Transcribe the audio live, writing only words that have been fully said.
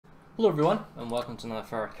Hello everyone, and welcome to another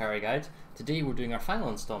Fire Carry Guide. Today we're doing our final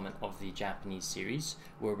installment of the Japanese series,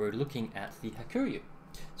 where we're looking at the Hakuryu.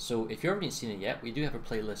 So if you haven't seen it yet, we do have a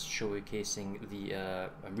playlist showcasing the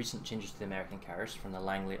recent changes to the American carriers, from the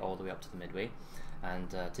Langley all the way up to the Midway. And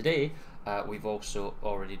today we've also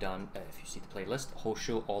already done, if you see the playlist, a whole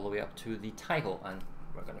show all the way up to the Taiho, and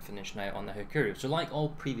we're going to finish now on the Hakuryu. So like all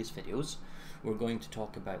previous videos, we're going to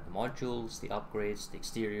talk about the modules, the upgrades, the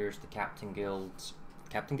exteriors, the captain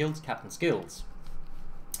skills.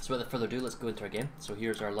 So without further ado, let's go into our game. So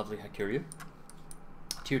here's our lovely Hakuryu,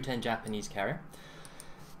 tier 10 Japanese carrier.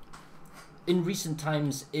 In recent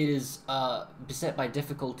times, it is beset by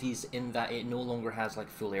difficulties in that it no longer has like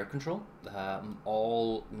full air control.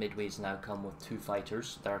 All midways now come with two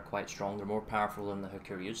fighters that are quite strong. They're more powerful than the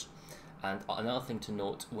Hakuryus. And another thing to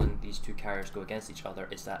note when these two carriers go against each other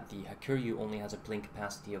is that the Hakuryu only has a plane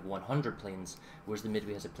capacity of 100 planes, whereas the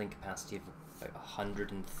Midway has a plane capacity of about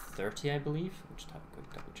 130, I believe. We'll just have a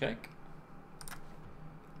quick double check.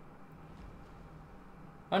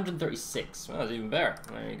 136. Well, that's even better.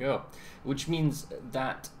 There you go. Which means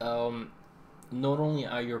that not only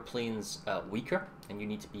are your planes weaker, and you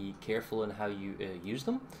need to be careful in how you use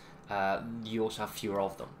them, you also have fewer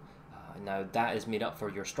of them. Now that is made up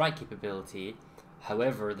for your strike capability.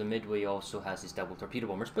 However, the Midway also has these double torpedo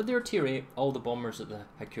bombers, but they're tier 8. All the bombers at the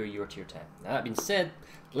Hakuryu are tier 10. Now that being said,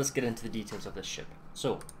 let's get into the details of this ship.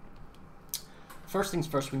 So, first things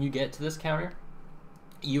first, when you get to this carrier,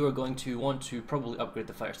 you are going to want to probably upgrade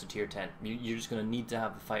the fighters to tier 10. You're just going to need to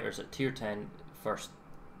have the fighters at tier 10 first.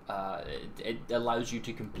 It allows you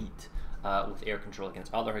to compete with air control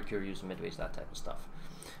against other Hakuryus and Midways, that type of stuff.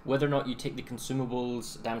 Whether or not you take the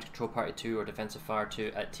consumables, damage control party 2 or defensive fire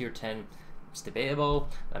 2 at tier 10, it's debatable.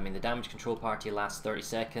 I mean, the damage control party lasts 30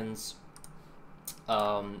 seconds.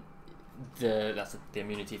 That's the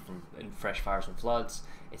immunity from fresh fires and floods.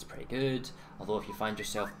 It's pretty good. Although if you find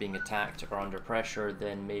yourself being attacked or under pressure,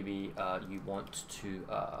 then maybe you want to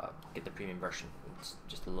get the premium version. It's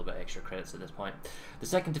just a little bit extra credits at this point. The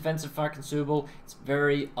second defensive fire consumable, it's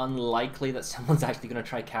very unlikely that someone's actually going to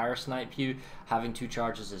try carrier snipe you. Having 2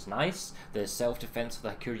 charges is nice. The self-defense of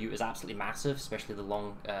the Hakuryu is absolutely massive, especially the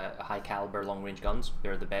long, high caliber, long range guns.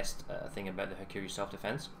 They're the best thing about the Hakuryu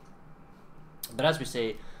self-defense. But as we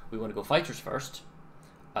say, we want to go fighters first.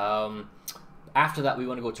 After that, we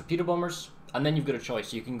want to go torpedo bombers, and then you've got a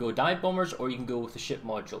choice. You can go dive bombers, or you can go with the ship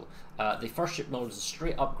module. The first ship module is a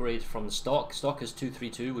straight upgrade from the stock. Stock is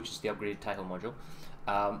 232, which is the upgraded title module.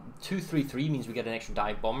 233 means we get an extra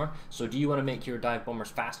dive bomber. So do you want to make your dive bombers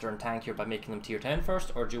faster and tankier by making them tier 10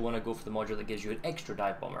 first, or do you want to go for the module that gives you an extra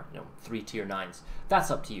dive bomber? You know, 3 tier 9s.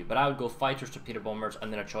 That's up to you, but I would go fighters, torpedo bombers,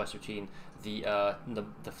 and then a choice between the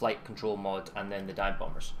flight control mod and then the dive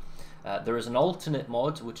bombers. There is an alternate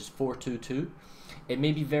mod, which is 422. It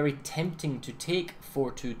may be very tempting to take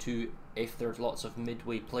 422 if there's lots of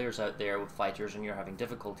Midway players out there with fighters and you're having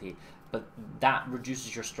difficulty, but that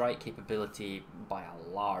reduces your strike capability by a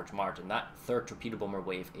large margin. That third torpedo bomber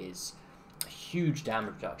wave is a huge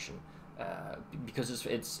damage reduction because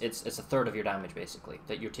it's a third of your damage basically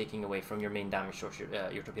that you're taking away from your main damage source,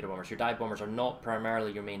 your torpedo bombers. Your dive bombers are not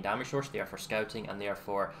primarily your main damage source. They are for scouting and they are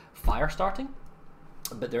for fire starting.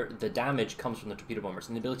 But the damage comes from the torpedo bombers,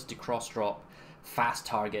 and the ability to cross-drop fast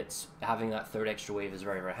targets, having that third extra wave is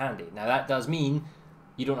very, very handy. Now that does mean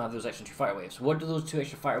you don't have those extra 2 fighter waves. What do those 2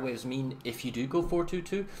 extra fighter waves mean if you do go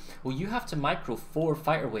 422? Well, you have to micro 4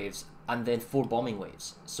 fighter waves and then 4 bombing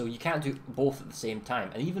waves. So you can't do both at the same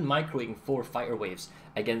time. And even microing 4 fighter waves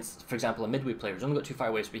against, for example, a Midway player who's only got 2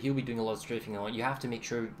 fighter waves, but he'll be doing a lot of strafing on it. You have to make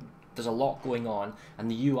sure there's a lot going on, and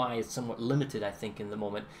the UI is somewhat limited, I think, in the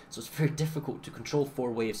moment. So it's very difficult to control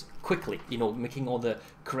 4 waves quickly, you know, making all the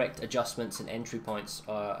correct adjustments and entry points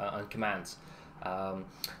on commands.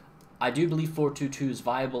 I do believe 422 is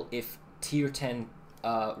viable if tier 10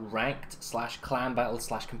 ranked / clan battle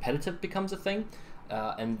 / competitive becomes a thing.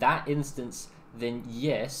 In that instance, then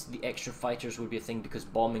yes, the extra fighters would be a thing, because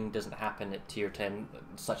bombing doesn't happen at tier 10,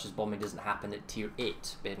 such as bombing doesn't happen at tier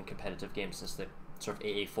 8 in competitive games, since the sort of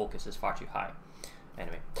AA focus is far too high.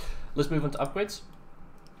 Anyway, let's move on to upgrades.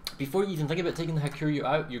 Before you even think about taking the Hakuryu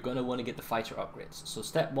out, you're going to want to get the fighter upgrades. So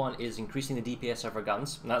step 1 is increasing the DPS of our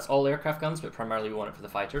guns, and that's all aircraft guns, but primarily we want it for the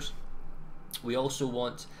fighters. We also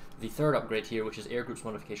want the third upgrade here, which is Air Groups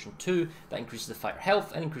Modification 2. That increases the fighter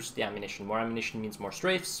health and increases the ammunition. More ammunition means more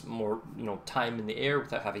strafes, more time in the air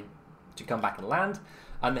without having to come back and land.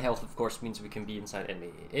 And the health, of course, means we can be inside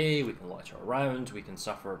enemy AA, we can launch our round, we can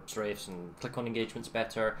suffer strafes and click-on engagements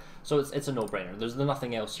better. So it's a no-brainer. There's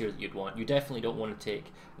nothing else here that you'd want. You definitely don't want to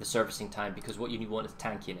take the servicing time, because what you want is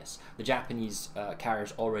tankiness. The Japanese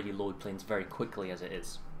carriers already load planes very quickly as it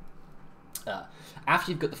is.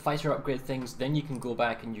 After you've got the fighter upgrade things, then you can go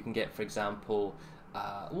back and you can get, for example,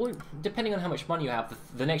 well, depending on how much money you have,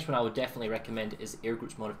 the next one I would definitely recommend is Air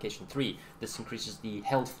Groups Modification 3. This increases the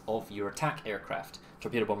health of your attack aircraft,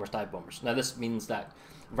 torpedo bombers, dive bombers. Now this means that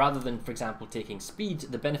rather than, for example, taking speed,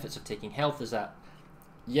 the benefits of taking health is that,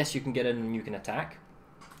 yes, you can get in and you can attack,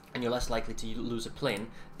 and you're less likely to lose a plane,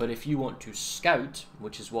 but if you want to scout,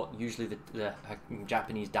 which is what usually the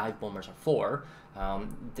Japanese dive bombers are for,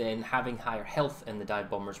 then having higher health in the dive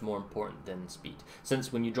bomber is more important than speed.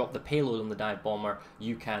 Since when you drop the payload on the dive bomber,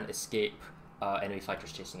 you can escape enemy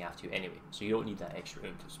fighters chasing after you anyway, so you don't need that extra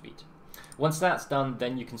oomph of speed. Once that's done,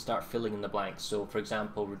 then you can start filling in the blanks. So, for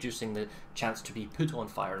example, reducing the chance to be put on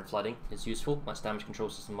fire and flooding is useful. That's damage control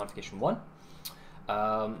system modification 1.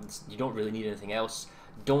 You don't really need anything else.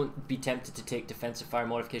 Don't be tempted to take defensive fire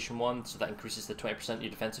modification 1, so that increases the 20% of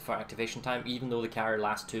your defensive fire activation time, even though the carrier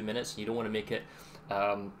lasts 2 minutes. You don't want to make it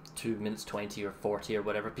 2 minutes 20 or 40 or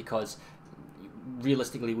whatever, because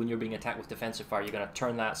realistically, when you're being attacked with defensive fire, you're going to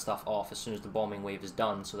turn that stuff off as soon as the bombing wave is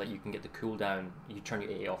done, so that you can get the cooldown. You turn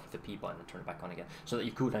your AA off with the P button and turn it back on again, so that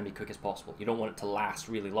your cooldown be quick as possible. You don't want it to last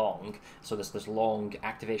really long, so there's this long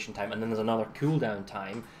activation time, and then there's another cooldown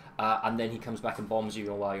time, and then he comes back and bombs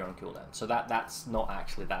you while you're on cooldown. So that's not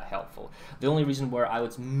actually that helpful. The only reason where I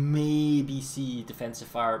would maybe see defensive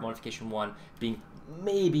fire modification 1 being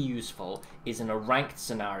maybe useful is in a ranked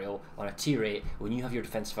scenario on a tier 8 when you have your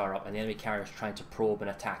defensive fire up and the enemy carrier is trying to probe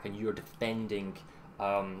and attack, and you're defending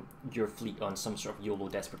your fleet on some sort of YOLO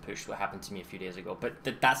desperate push. What happened to me a few days ago, but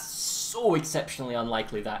that's so exceptionally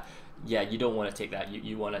unlikely that, yeah, you don't want to take that.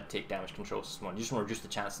 You want to take damage control system 1. You just want to reduce the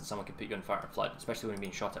chance that someone can put you on fire and flood, especially when you're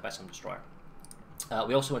being shot at by some destroyer.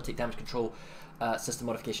 We also want to take damage control system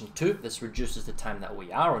modification 2. This reduces the time that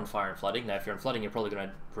we are on fire and flooding. Now, if you're on flooding, you're probably going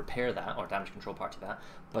to repair that, or damage control party that.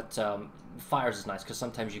 But fires is nice, because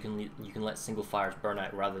sometimes you can let single fires burn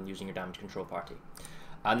out rather than using your damage control party.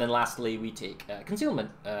 And then lastly, we take concealment.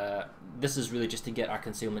 This is really just to get our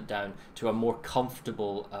concealment down to a more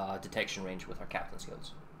comfortable detection range with our captain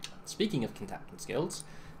skills. Speaking of captain skills,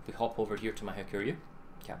 if we hop over here to my Hakuryu,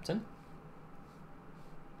 captain.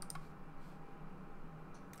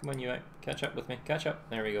 Come on, you out. Catch up with me. Catch up.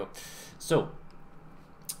 There we go. So,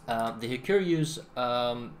 the Hakuryu's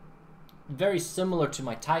very similar to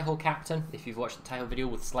my Taiho captain, if you've watched the Taiho video,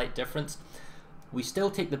 with slight difference. We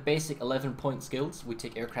still take the basic 11-point skills. We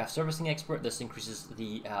take Aircraft Servicing Expert. This increases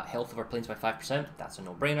the health of our planes by 5%. That's a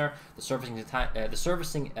no-brainer. The servicing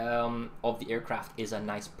of the aircraft is a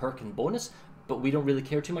nice perk and bonus, but we don't really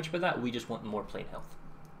care too much about that. We just want more plane health.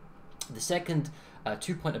 The second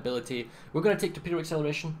 2-point ability, we're going to take Torpedo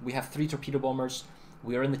Acceleration. We have 3 torpedo bombers.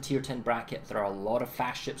 We are in the tier 10 bracket. There are a lot of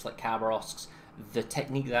fast ships like Khabarosks. The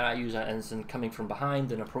technique that I use is in coming from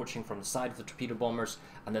behind and approaching from the side of the torpedo bombers,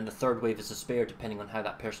 and then the third wave is a spare depending on how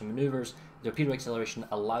that person maneuvers. The torpedo acceleration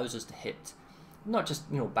allows us to hit not just,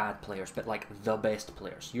 you know, bad players, but like the best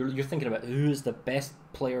players. You're thinking about who is the best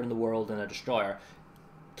player in the world in a destroyer.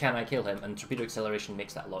 Can I kill him? And torpedo acceleration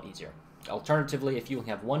makes that a lot easier. Alternatively, if you only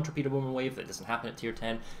have 1 torpedo bomber wave, that doesn't happen at tier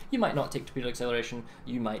 10, you might not take torpedo acceleration.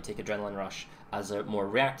 You might take adrenaline rush as a more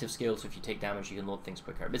reactive skill, so if you take damage you can load things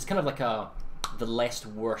quicker. But it's kind of like the less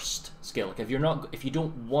worst skill. Like if you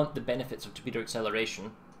don't want the benefits of torpedo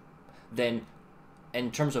acceleration, then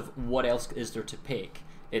in terms of what else is there to pick,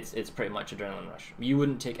 it's pretty much adrenaline rush. You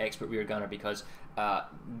wouldn't take expert rear gunner because at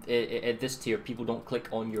this tier people don't click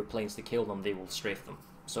on your planes to kill them, they will strafe them.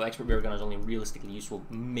 So expert rear gunner is only realistically useful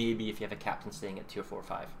maybe if you have a captain staying at tier 4 or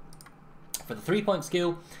 5. For the 3-point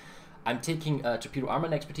skill, I'm taking torpedo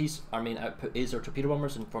armament expertise. Our main output is our torpedo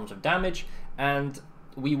bombers in forms of damage, and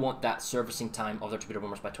we want that servicing time of their torpedo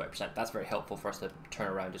bombers by 20%. That's very helpful for us to turn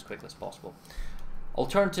around as quickly as possible.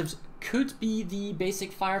 Alternatives could be the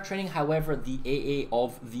basic fire training, however the AA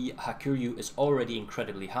of the Hakuryu is already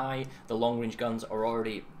incredibly high. The long range guns are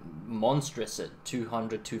already monstrous at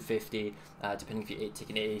 200, 250, depending if you take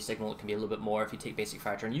an AA signal it can be a little bit more. If you take basic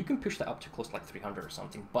fire training you can push that up to close to like 300 or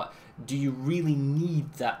something, but do you really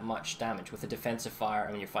need that much damage with a defensive fire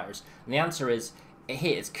on your fires? And the answer is,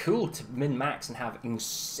 hey, it's cool to min-max and have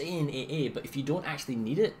insane AA, but if you don't actually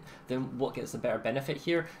need it, then what gets the better benefit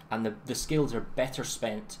here? And the skills are better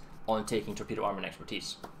spent on taking torpedo armament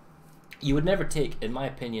expertise. You would never take, in my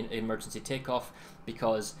opinion, emergency takeoff,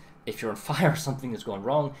 because if you're on fire, something has gone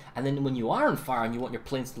wrong, and then when you are on fire and you want your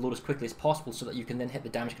planes to load as quickly as possible so that you can then hit the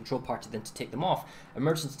damage control party then to take them off,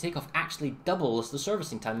 emergency takeoff actually doubles the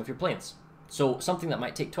servicing time of your planes. So something that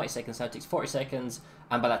might take 20 seconds now takes 40 seconds,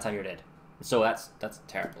 and by that time you're dead. So that's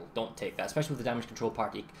terrible. Don't take that, especially with the damage control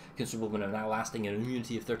party consumable when now lasting an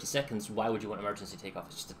immunity of 30 seconds. Why would you want emergency takeoff?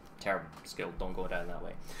 It's just a terrible skill. Don't go down that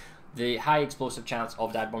way. the high explosive chance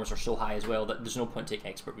of dive bombers are so high as well that there's no point taking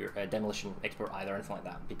expert demolition expert either or anything like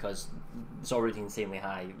that, because it's already insanely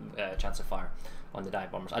high chance of fire on the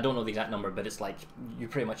dive bombers. I don't know the exact number, but it's like you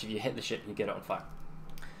pretty much, if you hit the ship, you get it on fire.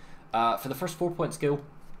 For the first 4-point skill,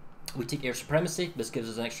 we take air supremacy. This gives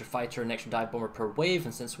us an extra fighter and an extra dive bomber per wave,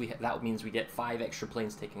 and since that means we get 5 extra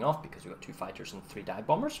planes taking off because we've got 2 fighters and 3 dive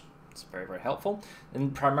bombers. It's very, very helpful.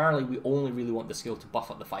 And primarily, we only really want the skill to buff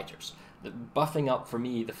up the fighters. The buffing up, for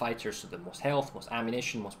me, the fighters, so the most health, most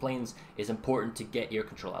ammunition, most planes, is important to get air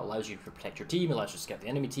control. It allows you to protect your team, it allows you to scout the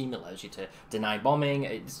enemy team, it allows you to deny bombing.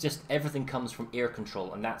 It's just, everything comes from air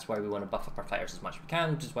control, and that's why we want to buff up our fighters as much as we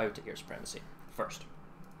can, which is why we take air supremacy first.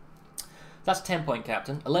 That's 10-point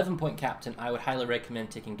captain. 11-point captain, I would highly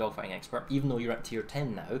recommend taking dogfighting expert, even though you're at tier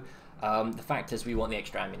 10 now. The fact is we want the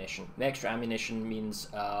extra ammunition. The extra ammunition means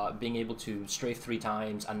being able to strafe 3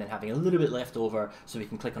 times and then having a little bit left over so we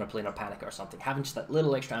can click on a plane or panic or something. Having just that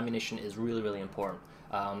little extra ammunition is really, really important.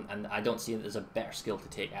 And I don't see that there's a better skill to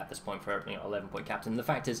take at this point for 11-point captain. The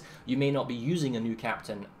fact is you may not be using a new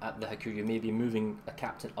captain at the Hakuryu. You may be moving a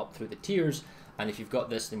captain up through the tiers, and if you've got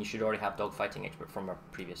this, then you should already have dogfighting expert from our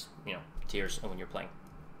previous tiers when you're playing.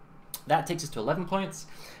 That takes us to 11 points.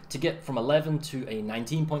 To get from 11 to a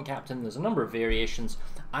 19-point captain, there's a number of variations.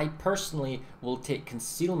 I personally will take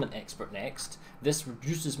Concealment Expert next. This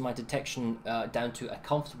reduces my detection down to a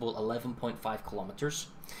comfortable 11.5 kilometers.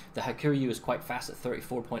 The Hakuryu is quite fast at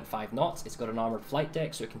 34.5 knots. It's got an armored flight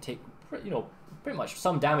deck, so it can take pretty much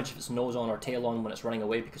some damage if it's nose on or tail on when it's running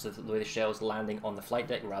away because of the way the shell is landing on the flight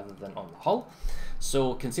deck rather than on the hull.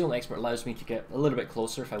 So Concealment Expert allows me to get a little bit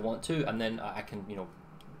closer if I want to, and then I can,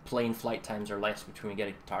 plane flight times are less between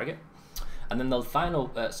getting to target. And then the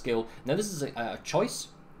final skill, now this is a choice.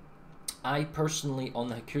 I personally, on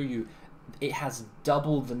the Hakuryu, it has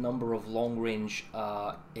double the number of long-range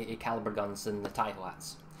caliber guns than the T10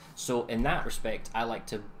 has. So in that respect, I like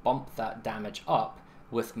to bump that damage up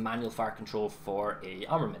with manual fire control for a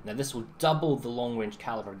armament. Now this will double the long-range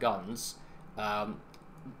caliber guns,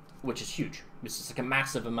 which is huge. This is like a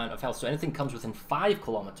massive amount of health. So anything comes within 5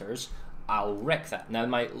 kilometers, I'll wreck that. Now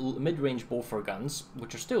my mid-range Bofor guns,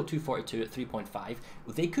 which are still 242 at 3.5,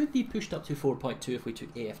 they could be pushed up to 4.2 if we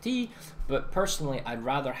took AFT, but personally I'd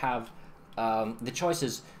rather have, the choice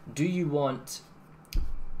is, do you want,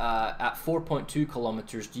 at 4.2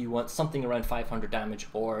 kilometers, do you want something around 500 damage,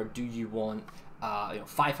 or do you want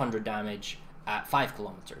 500 damage at 5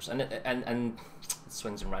 kilometers? And it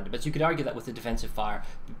swings and roundabouts. You could argue that with the defensive fire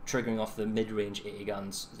triggering off the mid-range AA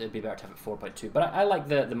guns, it'd be better to have it 4.2. But I like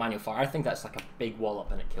the manual fire. I think that's like a big wallop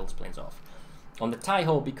and it kills planes off. On the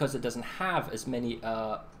T10, because it doesn't have as many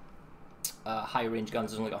high-range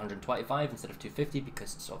guns, it's only got 125 instead of 250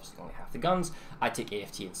 because it's obviously only half the guns. I take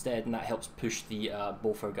AFT instead, and that helps push the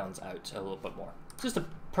Bofor guns out a little bit more. Just a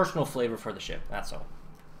personal flavor for the ship, that's all.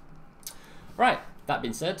 Right, that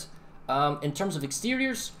being said, in terms of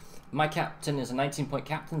exteriors, my captain is a 19-point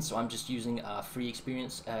captain, so I'm just using a free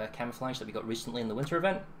experience camouflage that we got recently in the winter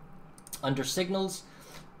event. Under signals,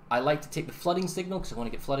 I like to take the flooding signal because I want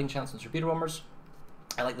to get flooding chance on torpedo bombers.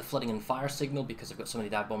 I like the flooding and fire signal because I've got so many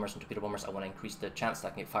dive bombers and torpedo bombers. I want to increase the chance that I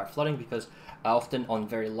can get fire flooding because often on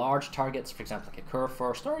very large targets, for example like a Kerr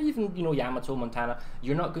first or even Yamato, Montana,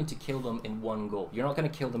 you're not going to kill them in one go. You're not going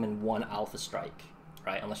to kill them in one alpha strike,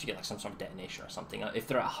 right? Unless you get like some sort of detonation or something. If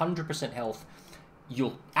they're at 100% health,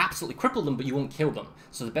 you'll absolutely cripple them, but you won't kill them.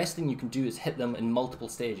 So the best thing you can do is hit them in multiple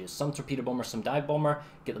stages. Some torpedo bomber, some dive bomber,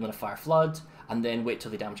 get them in a fire flood, and then wait till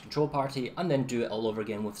they damage control party, and then do it all over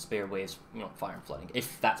again with spare waves, fire and flooding,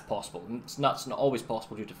 if that's possible. It's not always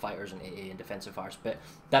possible due to fighters and AA and defensive fires, but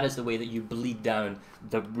that is the way that you bleed down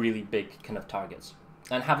the really big kind of targets.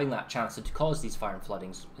 And having that chance to cause these fire and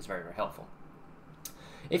floodings is very, very helpful.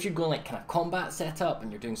 If you're going like kind of combat setup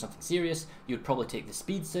and you're doing something serious, you'd probably take the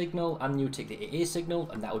speed signal and you would take the AA signal,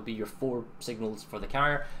 and that would be your 4 signals for the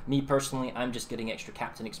carrier. Me personally, I'm just getting extra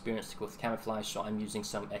captain experience to go with camouflage, so I'm using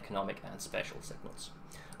some economic and special signals.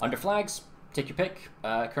 Under flags, take your pick.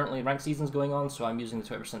 Currently rank season's going on, so I'm using the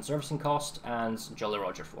 20% servicing cost and Jolly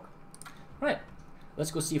Roger 4. Right,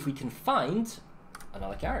 let's go see if we can find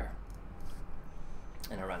another carrier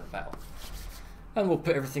in a random battle. And we'll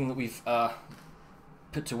put everything that we've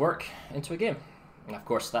put to work into a game, and of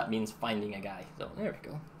course that means finding a guy. So there we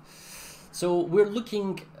go. So we're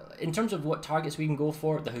looking in terms of what targets we can go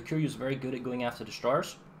for. The Hakuryu is very good at going after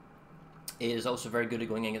destroyers. It is also very good at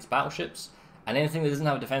going against battleships and anything that doesn't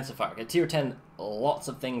have a defensive fire. At tier 10, lots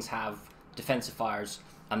of things have defensive fires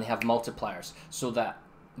and they have multipliers, so that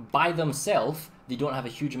by themselves they don't have a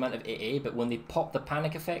huge amount of AA, but when they pop the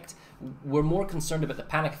panic effect, we're more concerned about the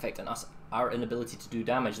panic effect and us our inability to do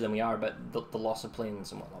damage than we are about the loss of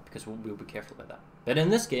planes and whatnot, because we'll be careful about that. But in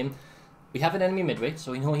this game, we have an enemy midway,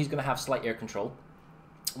 so we know he's going to have slight air control.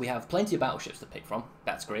 We have plenty of battleships to pick from.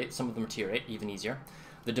 That's great. Some of them are tier 8, even easier.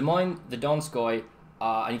 The Des Moines, the Donskoy,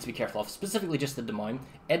 I need to be careful of. Specifically just the Des Moines.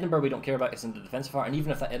 Edinburgh we don't care about, it's in the defensive part, and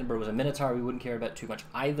even if that Edinburgh was a Minotaur, we wouldn't care about too much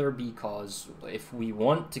either, because if we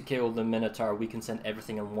want to kill the Minotaur, we can send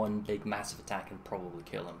everything in one big massive attack and probably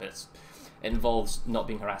kill him, but it involves not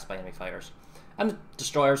being harassed by enemy fighters. And the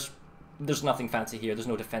destroyers, there's nothing fancy here. There's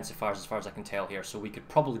no defensive fires as far as I can tell here, so we could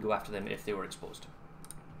probably go after them if they were exposed.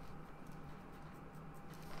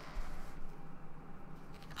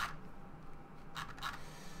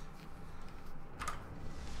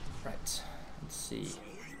 Right, let's see.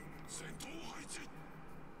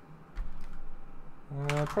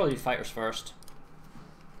 Probably fighters first.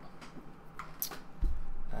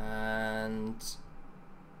 And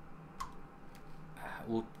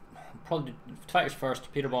we'll probably do fighters first,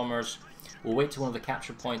 torpedo bombers. We'll wait till one of the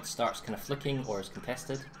capture points starts kind of flicking or is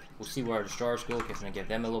contested. We'll see where our destroyers go, if we're going to give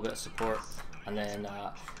them a little bit of support. And then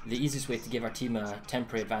the easiest way to give our team a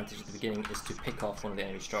temporary advantage at the beginning is to pick off one of the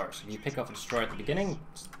enemy destroyers. If you pick off a destroyer at the beginning,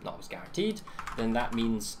 it's not always guaranteed, then that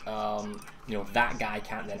means you know, that guy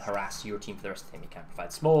can't then harass your team for the rest of the time. He can't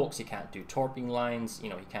provide smokes, he can't do torping lines, you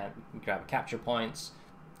know, he can't grab capture points.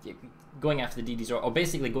 Going after the DDs, or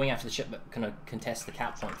basically going after the ship that kind of contests the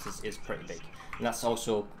cap points is pretty big. And that's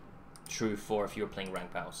also true for if you're playing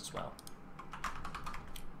rank battles as well.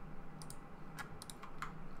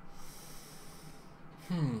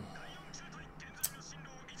 In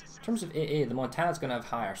terms of AA, the Montana's going to have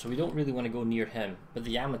higher, so we don't really want to go near him. But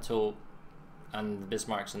the Yamato and the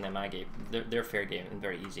Bismarcks and the Amagi, they're fair game and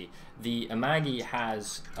very easy. The Amagi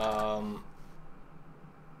has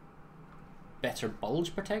better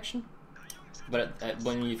bulge protection, but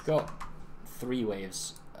when you've got 3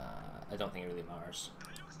 waves, I don't think it really matters.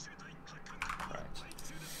 Right.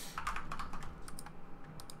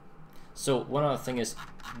 So one other thing is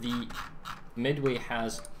the Midway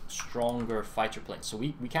has stronger fighter planes, so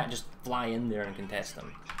we can't just fly in there and contest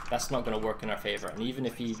them. That's not going to work in our favor. And even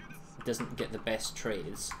if he doesn't get the best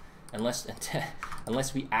trades, unless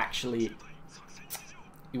we actually,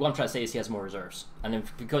 what I'm trying to say is he has more reserves, and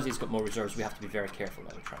if, because he's got more reserves, we have to be very careful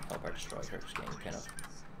when we try and help our destroyers getting kind of.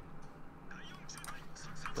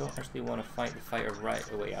 Don't actually want to fight the fighter right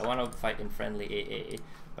away. I want to fight in friendly AA,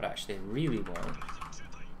 but actually I really want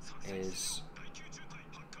is.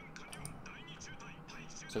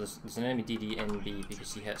 So there's an enemy DD in B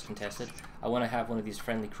because he hits contested. I want to have one of these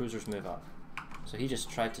friendly cruisers move up. So he just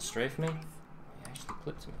tried to strafe me. He actually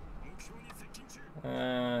clipped me.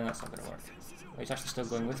 That's not going to work. Oh, he's actually still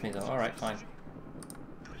going with me though. Alright, fine.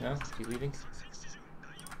 No? Is he leaving?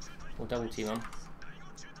 We'll double team him.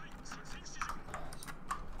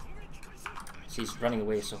 So he's running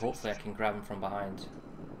away, so hopefully I can grab him from behind.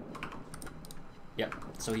 Yep,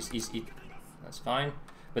 so he's that's fine.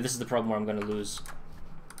 But this is the problem where I'm going to lose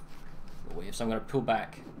the wave, so I'm going to pull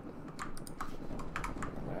back.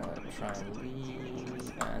 I'm going to try and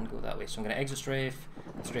leave and go that way. So I'm going to exit strafe,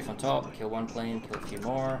 strafe on top, kill one plane, kill a few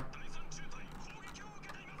more.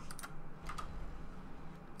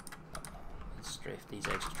 Strafe these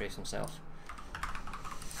exit strafes himself.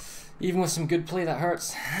 Even with some good play, that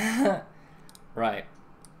hurts. Right.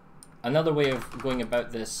 Another way of going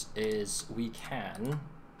about this is we can,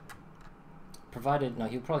 provided, no,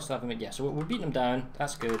 he'll probably still have him, yeah, so we're beating him down,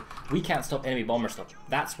 that's good. We can't stop enemy bombers though.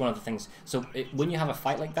 That's one of the things. So when you have a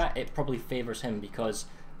fight like that, it probably favors him because,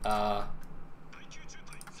 oh,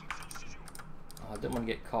 I didn't want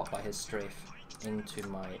to get caught by his strafe into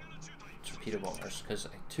my torpedo bombers, because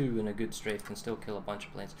 2 in a good strafe can still kill a bunch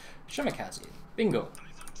of planes. Shimakaze, bingo.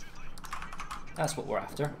 That's what we're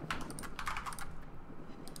after.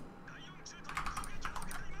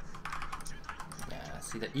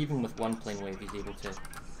 See that even with one plane wave he's able to.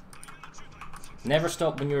 Never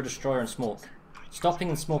stop when you're a destroyer in smoke. Stopping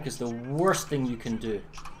in smoke is the worst thing you can do,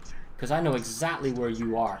 because I know exactly where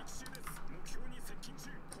you are.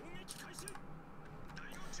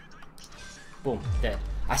 Boom, dead.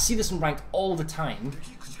 I see this in ranked all the time.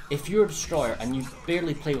 If you're a destroyer and you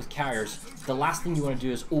barely play with carriers, the last thing you want to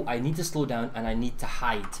do is, oh, I need to slow down and I need to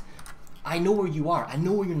hide. I know where you are. I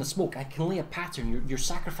know where you're in the smoke. I can lay a pattern. You're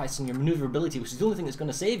sacrificing your maneuverability, which is the only thing that's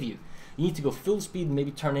going to save you. You need to go full speed and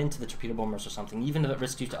maybe turn into the torpedo bombers or something, even if it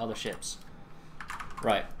risks you to other ships.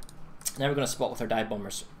 Right. Now we're going to spot with our dive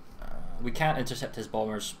bombers. We can't intercept his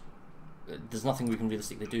bombers. There's nothing we can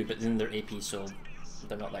realistically do, but then they're AP, so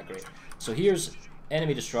they're not that great. So here's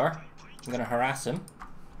enemy destroyer. I'm going to harass him.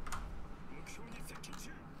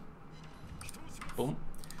 Boom.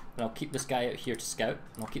 And I'll keep this guy out here to scout.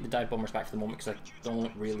 And I'll keep the dive bombers back for the moment because I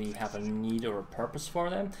don't really have a need or a purpose for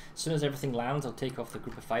them. As soon as everything lands, I'll take off the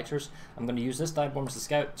group of fighters. I'm going to use this dive bomber as a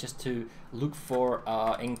scout just to look for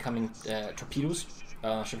incoming torpedoes.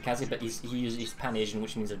 Shimakaze, but he's Pan-Asian,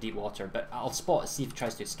 which means they're deep water. But I'll spot it, see if he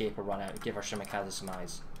tries to escape or run out, and give our Shimakaze some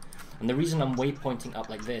eyes. And the reason I'm waypointing up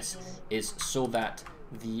like this is so that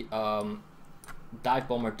the dive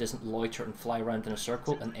bomber doesn't loiter and fly around in a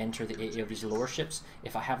circle and enter the AA of these lower ships.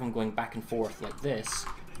 If I have him going back and forth like this,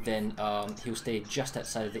 then he'll stay just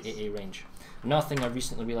outside of the AA range. Another thing I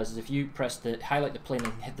recently realized is if you highlight the plane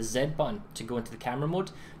and hit the Z button to go into the camera mode,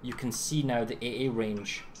 you can see now the AA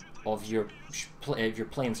range of your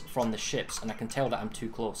planes from the ships, and I can tell that I'm too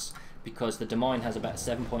close because the Des Moines has about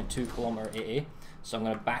 7.2 kilometer AA, so I'm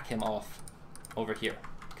going to back him off over here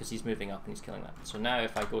because he's moving up and he's killing that. So now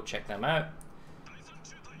if I go check them out,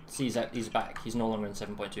 see he's back. He's no longer in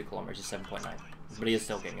 7.2 kilometers, he's 7.9, but he is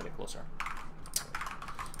still getting a bit closer.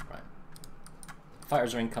 Right,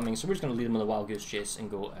 fighters are incoming, so we're just going to lead them with a wild goose chase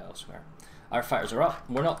and go elsewhere. Our fighters are up.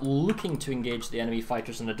 We're not looking to engage the enemy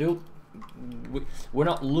fighters in a duel. We're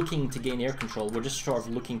not looking to gain air control, we're just sort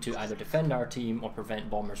of looking to either defend our team or prevent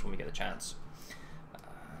bombers when we get a chance.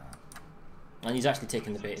 And he's actually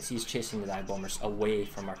taking the bait. He's chasing the dive bombers away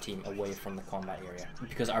from our team, away from the combat area,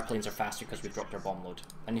 because our planes are faster because we've dropped our bomb load.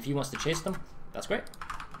 And if he wants to chase them, that's great.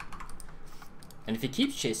 And if he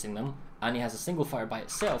keeps chasing them and he has a single fire by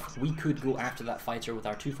itself, we could go after that fighter with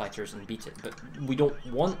our 2 fighters and beat it. But we don't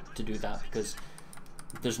want to do that because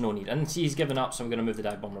there's no need. And see, he's given up, so I'm going to move the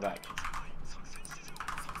dive bomber back.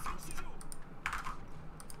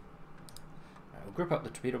 Right, we'll group up the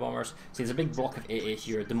torpedo bombers. See, there's a big block of AA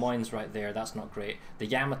here. Des Moines right there, that's not great. The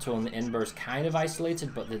Yamato and the Inber is kind of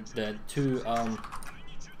isolated, but the 2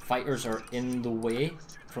 fighters are in the way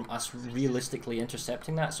from us realistically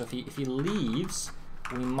intercepting that. So if he leaves,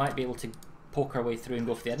 we might be able to poke our way through and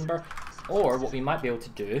go for the Edinburgh. Or what we might be able to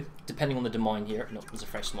do, depending on the Des Moines here, no, there's a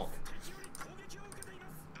fresh smoke.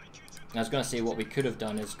 I was going to say what we could have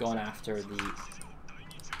done is gone after the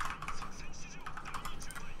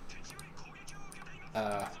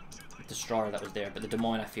destroyer that was there, but the Des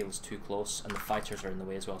Moines I feel is too close and the fighters are in the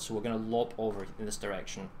way as well, so we're going to lop over in this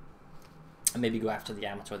direction and maybe go after the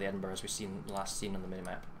Yamato or the Edinburgh as we've seen last seen on the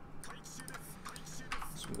minimap.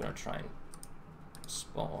 So we're going to try and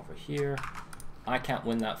spot over here. I can't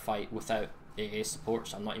win that fight without AA support,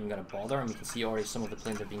 so I'm not even going to bother, and we can see already some of the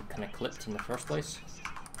planes have been kind of clipped in the first place.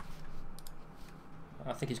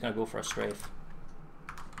 I think he's going to go for a strafe.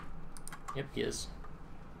 Yep, he is.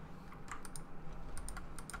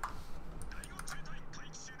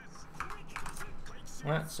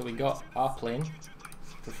 Right, so we got our plane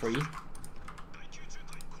for free.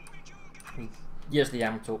 Here's the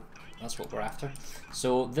Yamato. That's what we're after.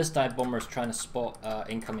 So this dive bomber is trying to spot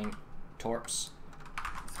incoming torps.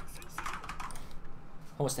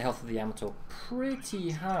 Oh, what's the health of the Yamato? Pretty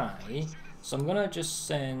high. So I'm going to just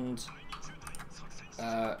send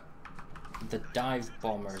the dive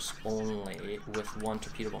bombers only with 1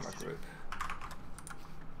 torpedo bomber group.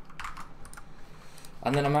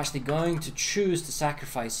 And then I'm actually going to choose to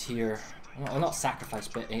sacrifice here, well, not sacrifice,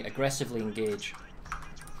 but aggressively engage.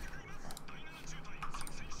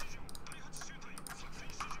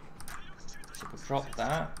 So we'll drop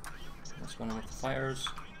that. Let's go in with the fighters.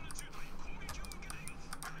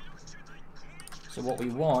 So what we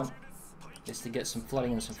want is to get some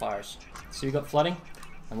flooding and some fires. So we got flooding,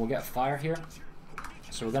 and we'll get a fire here.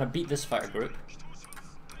 So we're going to beat this fire group.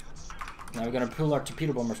 Now we're going to pull our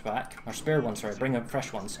torpedo bombers back, our spare ones, sorry, bring up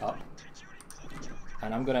fresh ones up.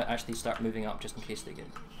 And I'm going to actually start moving up just in case they get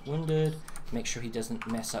wounded. Make sure he doesn't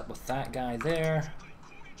mess up with that guy there.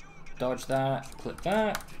 Dodge that, clip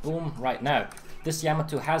that, boom. Right, now, this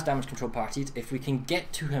Yamato has damage control partied. If we can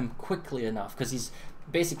get to him quickly enough, because he's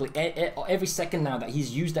basically, every second now that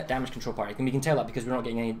he's used that damage control party, and we can tell that because we're not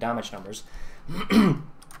getting any damage numbers,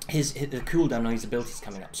 the cooldown on his ability is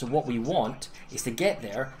coming up. So what we want is to get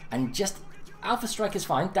there and just, alpha strike is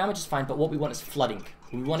fine, damage is fine, but what we want is flooding.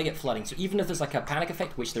 We want to get flooding. So even if there's like a panic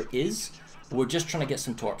effect, which there is, we're just trying to get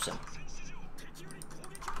some torps in.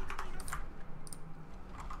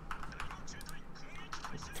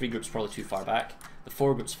 Three groups probably too far back. The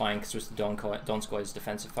 4 group's fine because there's the Donskoi's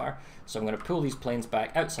defensive fire. So I'm going to pull these planes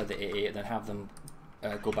back outside the AA and then have them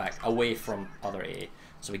go back away from other AA.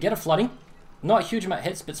 So we get a flooding. Not a huge amount of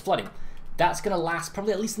hits, but it's flooding. That's going to last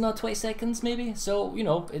probably at least another 20 seconds maybe. So, you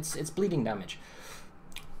know, it's bleeding damage.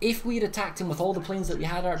 If we had attacked him with all the planes that we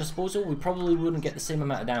had at our disposal, we probably wouldn't get the same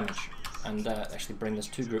amount of damage. And actually bring this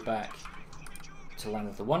 2 group back to land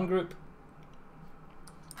with the 1 group.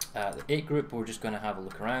 The 8 group, we're just going to have a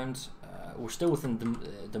look around. we're still within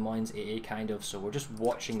Des Moines AA kind of, so we're just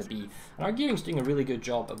watching the B. And our gearing's doing a really good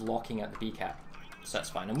job of locking at the B cap, so that's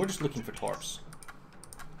fine. And we're just looking for torps.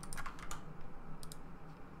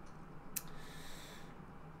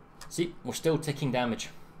 See, we're still taking damage.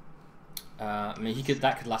 I mean,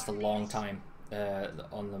 that could last a long time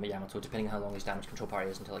on the Yamato, depending on how long his damage control parry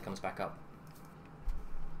is until it comes back up.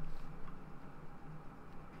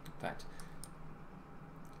 In fact,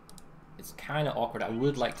 it's kind of awkward. I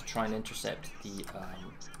would like to try and intercept the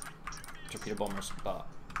torpedo bombers, but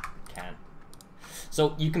can't.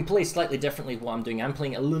 So you can play slightly differently what I'm doing. I'm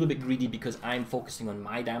playing a little bit greedy because I'm focusing on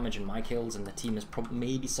my damage and my kills, and the team is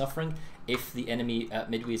maybe suffering if the enemy at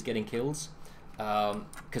midway is getting kills.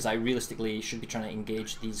 Because I realistically should be trying to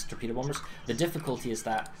engage these torpedo bombers. The difficulty is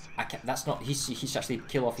that that's not he's actually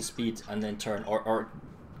kill off his speed and then turn, or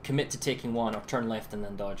commit to taking one, or turn left and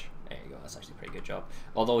then dodge. There you go. That's actually a pretty good job.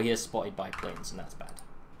 Although he is spotted by planes, and that's bad.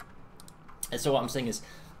 And so what I'm saying is,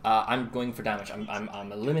 I'm going for damage.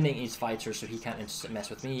 I'm eliminating his fighters so he can't mess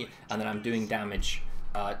with me, and then I'm doing damage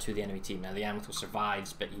to the enemy team. Now the Yamato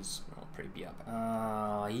survives, but he's pretty beat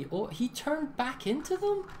up. He turned back into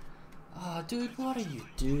them. Oh, dude, what are you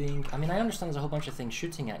doing? I mean, I understand there's a whole bunch of things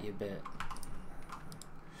shooting at you, but...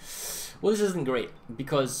 Well, this isn't great,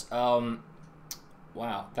 because,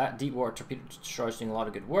 wow, that deep water torpedo destroyer is doing a lot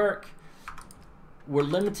of good work. We're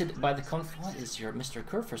limited by the What is your Mr.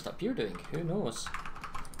 Curfirst up here doing? Who knows?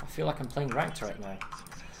 I feel like I'm playing ranked right now.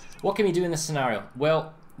 What can we do in this scenario?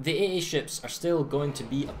 Well, the AA ships are still going to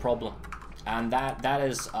be a problem, and that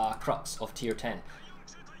is a crux of tier 10.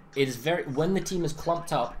 It is when the team is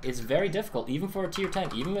clumped up, it's very difficult, even for a tier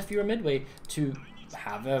 10, even if you're a midway, to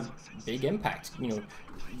have a big impact. You know,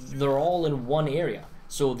 they're all in one area,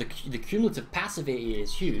 so the cumulative passive AA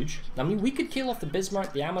is huge. I mean, we could kill off the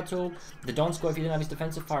Bismarck, the Yamato, the Donskoy if he didn't have his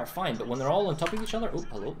defensive fire, fine. But when they're all on top of each other, oh,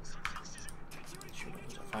 hello,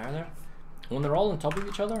 there's a fire there. When they're all on top of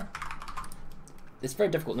each other, it's very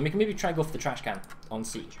difficult. And we can maybe try and go for the trash can on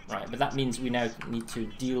C, right? But that means we now need to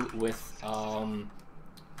deal with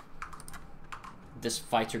this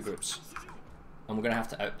fighter groups, and we're gonna have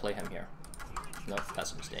to outplay him here. No,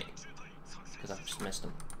 that's a mistake, because I've just missed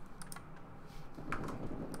him.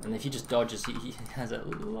 And if he just dodges, he has it a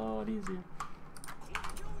lot easier.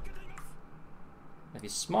 If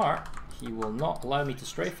he's smart, he will not allow me to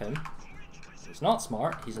strafe him. If he's not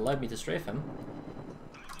smart, he's allowed me to strafe him.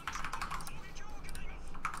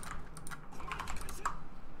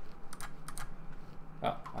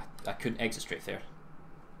 Oh, I couldn't exit strafe there.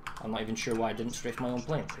 I'm not even sure why I didn't strafe my own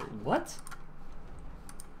plane. What?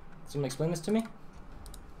 Someone explain this to me?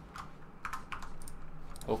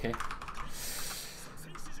 Okay.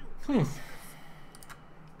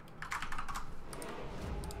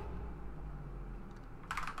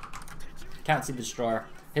 Can't see the destroyer.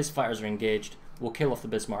 His fighters are engaged. We'll kill off the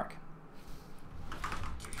Bismarck.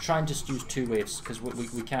 Try and just use two waves, because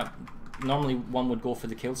we can't... Normally one would go for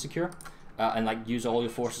the kill secure and like use all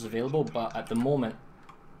your forces available, but at the moment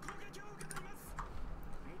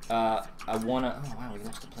I wanna... Oh wow, we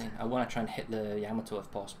lost the plane. I wanna try and hit the Yamato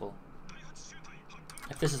if possible.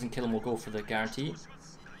 If this doesn't kill him, we'll go for the guarantee.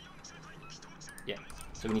 Yeah,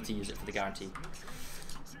 so we need to use it for the guarantee.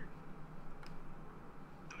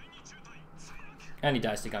 And he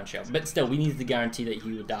dies to gunshell. But still, we needed the guarantee that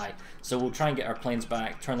he would die. So we'll try and get our planes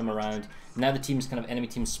back, turn them around. Now the team's kind of enemy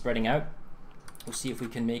team's spreading out. We'll see if we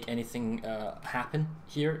can make anything happen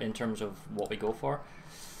here in terms of what we go for.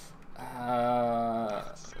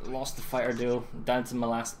 Lost the fighter duel, down to my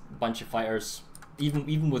last bunch of fighters.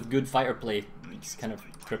 Even with good fighter play, it's kind of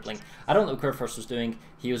crippling. I don't know what Curfirst was doing.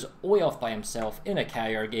 He was way off by himself in a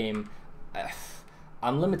carrier game.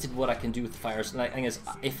 I'm limited what I can do with the fighters. And the thing is,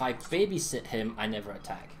 if I babysit him, I never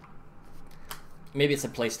attack. Maybe it's a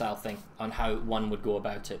playstyle thing on how one would go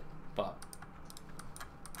about it, but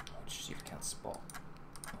let's see if we can't spot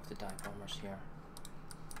the dive bombers here.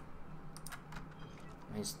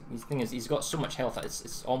 His thing is, he's got so much health that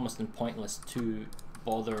it's almost pointless to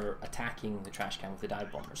bother attacking the trash can with the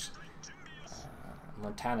dive bombers.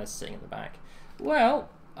 Montana's sitting in the back. Well,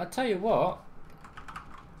 I'll tell you what.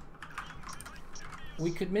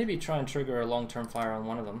 We could maybe try and trigger a long-term fire on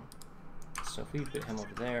one of them. So if we put him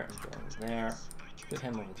over there and go over there, put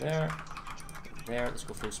him over there, over there. Let's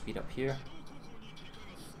go full speed up here.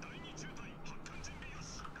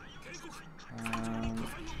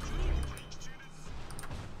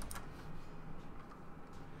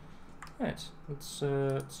 Right, let's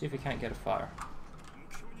see if we can't get a fire.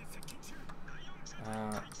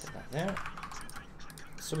 Put that there.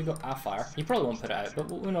 So we got a fire. He probably won't put it out, but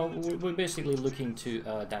you know, we're basically looking to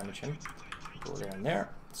damage him. Go there and there.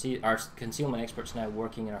 See, our concealment expert's now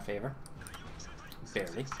working in our favour.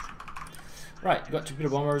 Barely. Right, got torpedo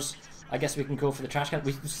bombers. I guess we can go for the trash can.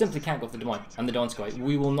 We simply can't go for the Des Moines and the Donskoy.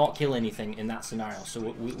 We will not kill anything in that scenario,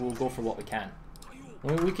 so we'll go for what we can. I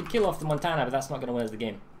mean, we could kill off the Montana, but that's not going to win us the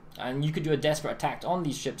game. And you could do a desperate attack on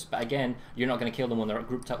these ships, but again, you're not going to kill them when they're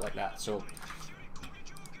grouped up like that. So,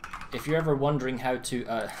 if you're ever wondering how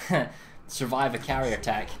to survive a carrier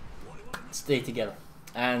attack, stay together.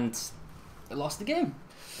 And I lost the game.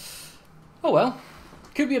 Oh well.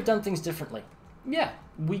 Could we have done things differently? Yeah,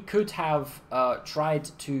 we could have tried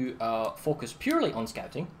to focus purely on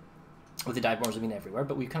scouting, with the dive bombers have been everywhere,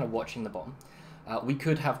 but we're kind of watching the bomb. We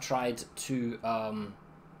could have tried to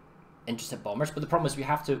intercept bombers, but the problem is we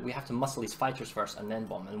have to muscle these fighters first and then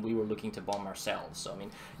bomb, and we were looking to bomb ourselves. So I mean,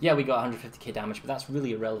 yeah, we got 150k damage, but that's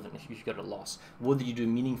really irrelevant if you got a loss. What did you do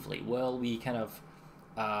meaningfully? Well, we kind of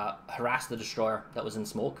harassed the destroyer that was in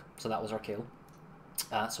smoke, so that was our kill.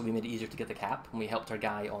 So we made it easier to get the cap, and we helped our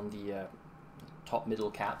guy on the top middle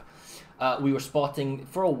cap. We were spotting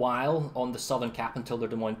for a while on the southern cap until their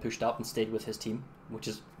Des Moines pushed up and stayed with his team, which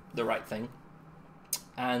is the right thing.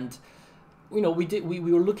 And you know, we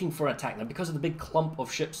were looking for an attack now because of the big clump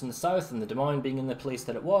of ships in the south and the Des Moines being in the place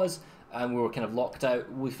that it was, and we were kind of locked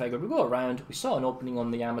out. We figured we'd go around. We saw an opening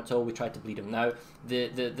on the Yamato. We tried to bleed him. Now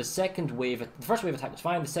the second wave, the first wave attack was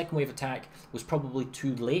fine. The second wave attack was probably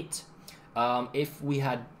too late. If we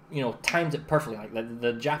had, you know, timed it perfectly, like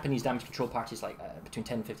the Japanese damage control party is like between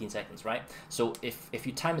 10 and 15 seconds, right? So if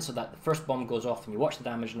you time it so that the first bomb goes off and you watch the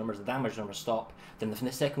damage numbers stop, then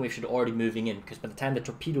the second wave should already be moving in, because by the time the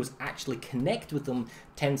torpedoes actually connect with them,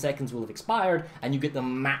 10 seconds will have expired, and you get the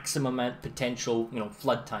maximum potential, you know,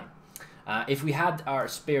 flood time. If we had our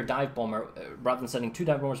spare dive bomber, rather than sending 2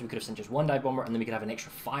 dive bombers, we could have sent just 1 dive bomber, and then we could have an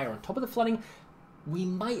extra fire on top of the flooding. We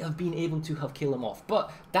might have been able to have killed him off,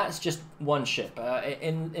 but that's just one ship.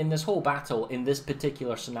 In this whole battle, in this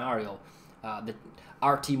particular scenario,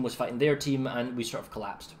 our team was fighting their team, and we sort of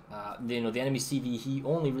collapsed. You know, the enemy CV, he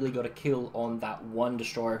only really got a kill on that one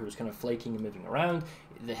destroyer who was kind of flaking and moving around.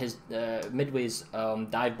 His Midway's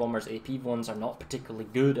dive bombers, AP ones, are not particularly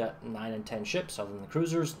good at 9 and 10 ships, other than the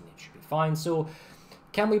cruisers, and they should be fine. So,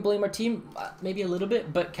 can we blame our team? Maybe a little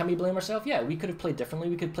bit, but can we blame ourselves? Yeah, we could have played differently.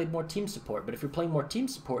 We could have played more team support, but if we're playing more team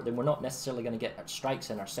support, then we're not necessarily going to get strikes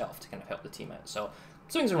in ourselves to kind of help the team out. So,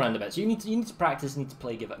 swings and roundabouts. You need to practice, you need to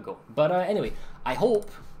play, give it a go. But anyway, I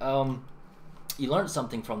hope you learned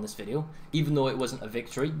something from this video. Even though it wasn't a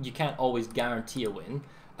victory, you can't always guarantee a win.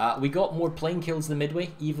 We got more plane kills than Midway,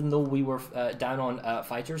 even though we were down on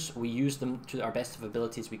fighters. We used them to our best of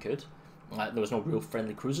abilities we could. There was no real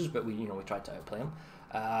friendly cruisers, but we tried to outplay them.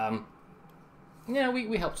 Yeah,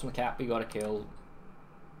 we helped some cap, we got a kill.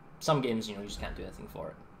 Some games, you know, you just can't do anything for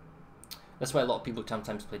it. That's why a lot of people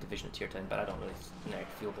sometimes play Division at Tier 10, but I don't really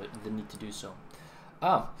feel the need to do so.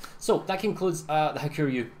 So that concludes the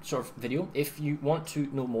Hakuryu sort of video. If you want to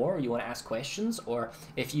know more, or you want to ask questions, or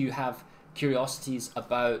if you have curiosities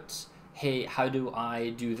about, hey, how do I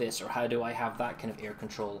do this, or how do I have that kind of air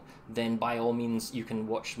control, then by all means you can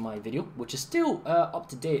watch my video, which is still up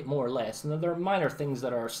to date more or less. And there are minor things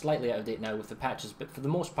that are slightly out of date now with the patches, but for the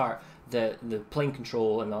most part the plane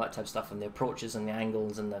control and all that type of stuff, and the approaches and the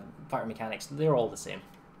angles and the fire mechanics, they're all the same.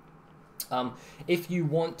 If you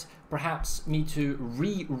want perhaps me to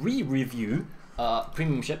re-review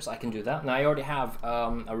premium ships, I can do that. Now I already have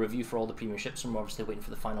a review for all the premium ships, and we're obviously waiting for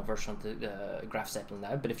the final version of the Graf Zeppelin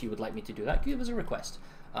now, but if you would like me to do that, give us a request.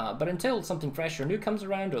 But until something fresh or new comes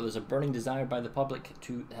around, or there's a burning desire by the public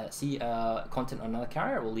to see content on another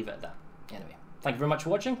carrier, we'll leave it at that. Anyway, thank you very much for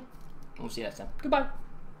watching, and we'll see you next time. Goodbye!